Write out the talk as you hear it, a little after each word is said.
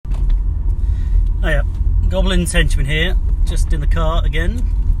Hiya, Goblin's Henchman here, just in the car again.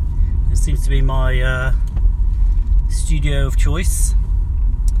 It seems to be my studio of choice.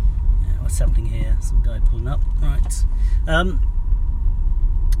 What's happening here? Some guy pulling up. Right.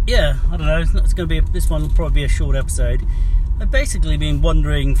 Yeah, I don't know. It's going to be this one will probably be a short episode. I've basically been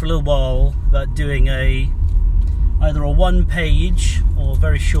wondering for a little while about doing either a one-page or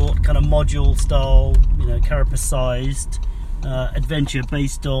very short kind of module style, carapace-sized adventure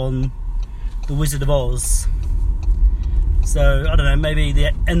based on The Wizard of Oz. So I don't know, maybe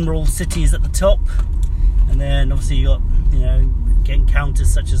the Emerald City is at the top, and then obviously you got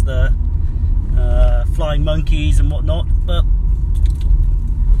encounters such as the flying monkeys and whatnot. But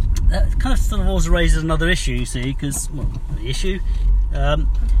that kind of sort of also raises another issue, you see, because the issue.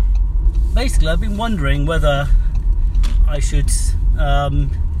 Basically, I've been wondering whether I should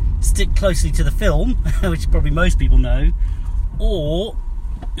stick closely to the film, which probably most people know, or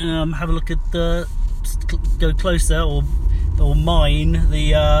have a look at go closer or mine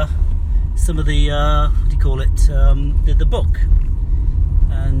the some of the what do you call it, the book.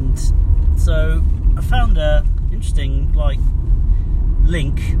 And so I found a interesting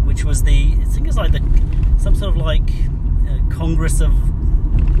link, which was I think it's some sort of Congress of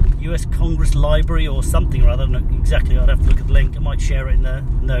US Congress Library or something, or other. I don't know exactly. I'd have to look at the link. I might share it in the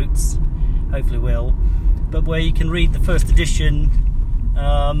notes, hopefully will. But where you can read the first edition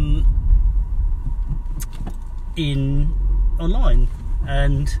online,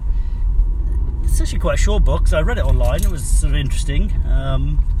 and it's actually quite a short book, so I read it online. It was sort of interesting.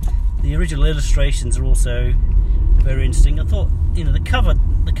 The original illustrations are also very interesting. I thought,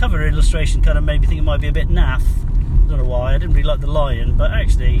 the cover illustration kind of made me think it might be a bit naff. I don't know why. I didn't really like the lion, but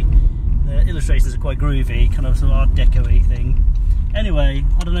actually the illustrations are quite groovy, kind of some Art Deco-y thing. Anyway,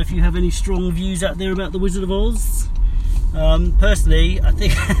 I don't know if you have any strong views out there about The Wizard of Oz. Personally, I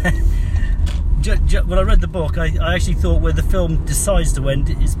think when I read the book, I actually thought where the film decides to end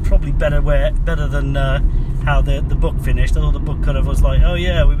is probably better than how the book finished. I thought the book kind of was like, oh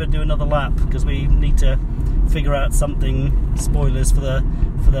yeah, we better do another lap because we need to figure out something. Spoilers for the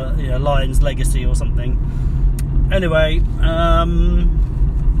Lion's legacy or something. Anyway, I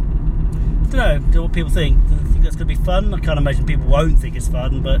don't know. Do what people think. Do they think that's going to be fun? I can't imagine people won't think it's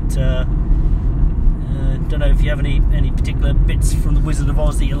fun, but don't know if you have any particular bits from The Wizard of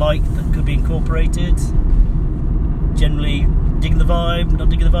Oz that you like that could be incorporated. Generally, digging the vibe, not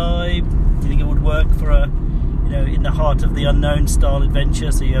digging the vibe. Do you think it would work for a, in the heart of the unknown style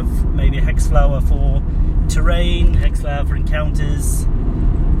adventure? So you have maybe a hex flower for terrain, hex flower for encounters,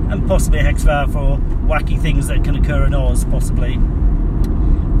 and possibly a hex flower for wacky things that can occur in Oz, possibly.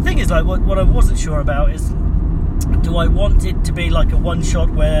 The thing is, what I wasn't sure about is, do I want it to be like a one-shot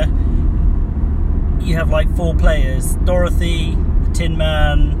where you have 4 players: Dorothy, the Tin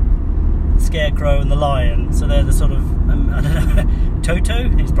Man, the Scarecrow, and the Lion. So they're the sort of, I don't know, Toto?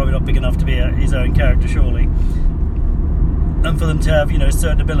 He's probably not big enough to be his own character, surely. And for them to have,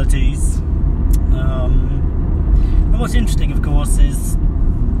 certain abilities. And what's interesting, of course, is,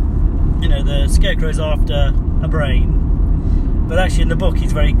 the Scarecrow's after a brain. But actually in the book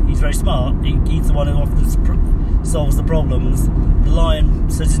he's very smart. He's the one who often solves the problems. The Lion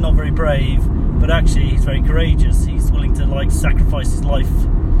says he's not very brave, but actually he's very courageous. He's willing to sacrifice his life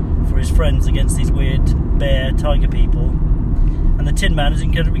for his friends against these weird bear tiger people. And the Tin Man is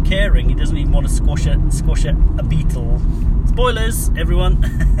incredibly caring. He doesn't even want to squash a beetle. Spoilers, everyone.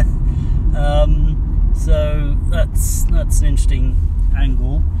 So that's an interesting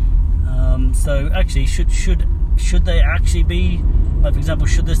angle. So actually, should they actually be, for example,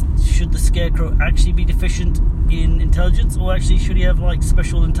 should the Scarecrow actually be deficient in intelligence, or actually should he have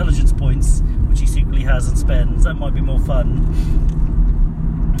special intelligence points which he secretly has and spends? That might be more fun.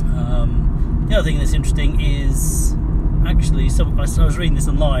 The other thing that's interesting is actually, I was reading this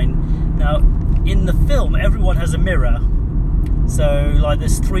online. Now, in the film, everyone has a mirror. So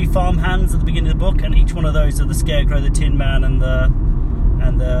there's 3 farmhands at the beginning of the book, and each one of those are the Scarecrow, the Tin Man, and the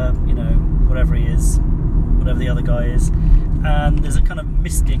whatever he is, whatever the other guy is. And there's a kind of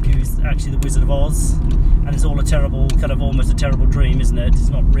mystic who's actually the Wizard of Oz, and it's all a terrible, kind of almost a terrible dream, isn't it? She's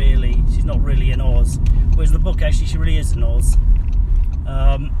not really in Oz, whereas in the book actually she really is in Oz.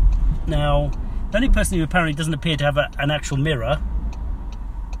 Now, the only person who apparently doesn't appear to have an actual mirror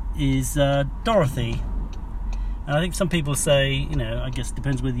is Dorothy. And I think some people say, I guess it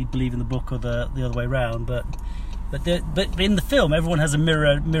depends whether you believe in the book or the other way around, but in the film everyone has a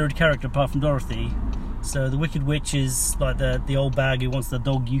mirrored character apart from Dorothy. So the Wicked Witch is the old bag who wants the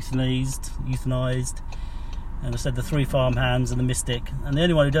dog euthanized. And I said the 3 farmhands and the mystic. And the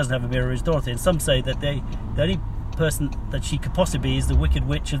only one who doesn't have a mirror is Dorothy. And some say that the only person that she could possibly be is the Wicked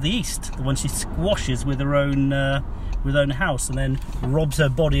Witch of the East, the one she squashes with her own house, and then robs her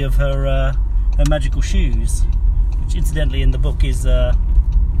body of her magical shoes, which incidentally in the book is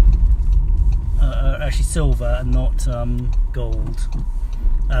actually silver and not gold,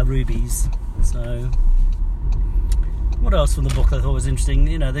 rubies. So, what else from the book that I thought was interesting?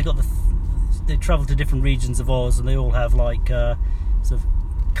 You know, they travel to different regions of Oz, and they all have like sort of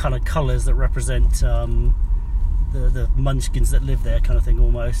kind of colours that represent the munchkins that live there, kind of thing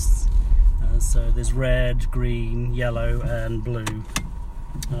almost. So there's red, green, yellow, and blue.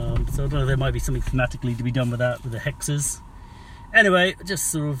 So I don't know, there might be something thematically to be done with that, with the hexes. Anyway,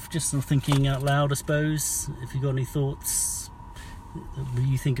 just sort of thinking out loud, I suppose. If you've got any thoughts that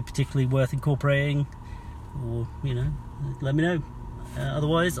you think are particularly worth incorporating, or let me know.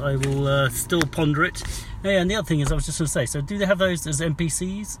 Otherwise, I will still ponder it. Yeah, and the other thing is, I was just going to say, so do they have those as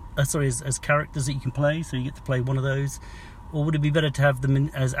NPCs? As characters that you can play, so you get to play one of those? Or would it be better to have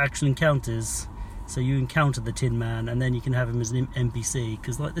them as actual encounters? So you encounter the Tin Man, and then you can have him as an NPC.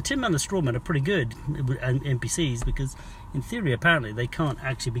 Because like the Tin Man and the Straw Man are pretty good NPCs, because in theory, apparently, they can't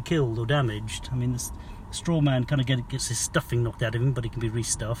actually be killed or damaged. I mean, the Straw Man kind of gets his stuffing knocked out of him, but he can be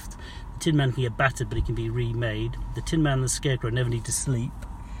restuffed. The Tin Man can get battered, but he can be remade. The Tin Man and the Scarecrow never need to sleep.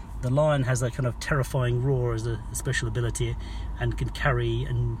 The Lion has that kind of terrifying roar as a special ability, and can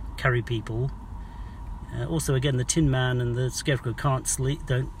carry people. Also, again, the Tin Man and the Scarecrow can't sleep.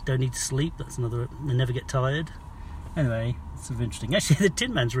 Don't need to sleep. That's another. They never get tired. Anyway, it's sort of interesting. Actually, the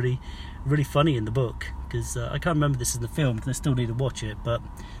Tin Man's really, really funny in the book, because I can't remember this in the film, because I still need to watch it. But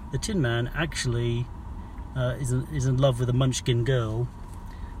the Tin Man actually is in love with a Munchkin girl,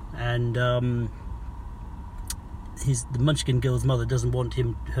 and the Munchkin girl's mother doesn't want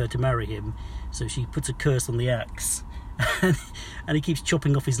her to marry him, so she puts a curse on the axe. And he keeps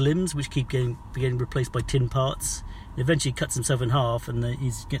chopping off his limbs, which keep getting replaced by tin parts. And eventually cuts himself in half, and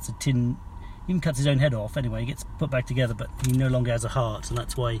he gets a tin. He even cuts his own head off. Anyway, he gets put back together, but he no longer has a heart, and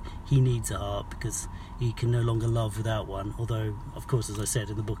that's why he needs a heart, because he can no longer love without one. Although, of course, as I said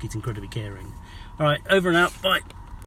in the book, he's incredibly caring. All right, over and out. Bye.